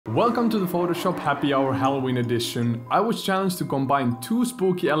Welcome to the Photoshop Happy Hour Halloween edition. I was challenged to combine two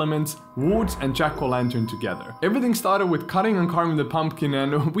spooky elements, woods and jack-o'-lantern together. Everything started with cutting and carving the pumpkin,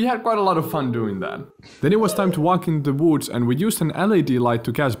 and we had quite a lot of fun doing that. Then it was time to walk into the woods, and we used an LED light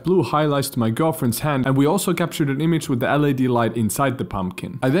to cast blue highlights to my girlfriend's hand, and we also captured an image with the LED light inside the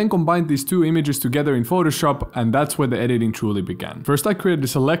pumpkin. I then combined these two images together in Photoshop, and that's where the editing truly began. First I created a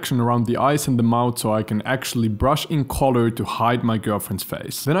selection around the eyes and the mouth so I can actually brush in color to hide my girlfriend's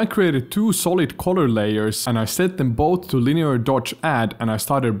face. Then I created two solid color layers and I set them both to linear dodge add, and I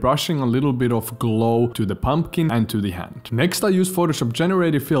started brushing a little bit of glow to the pumpkin and to the hand. Next I used Photoshop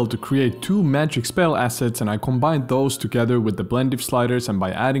Generative Fill to create two magic spell assets, and I combined those together with the blending sliders and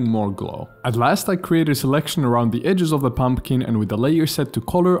by adding more glow. At last I created a selection around the edges of the pumpkin, and with the layer set to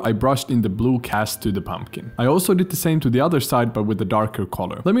color I brushed in the blue cast to the pumpkin. I also did the same to the other side but with a darker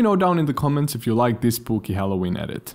color. Let me know down in the comments if you like this spooky Halloween edit.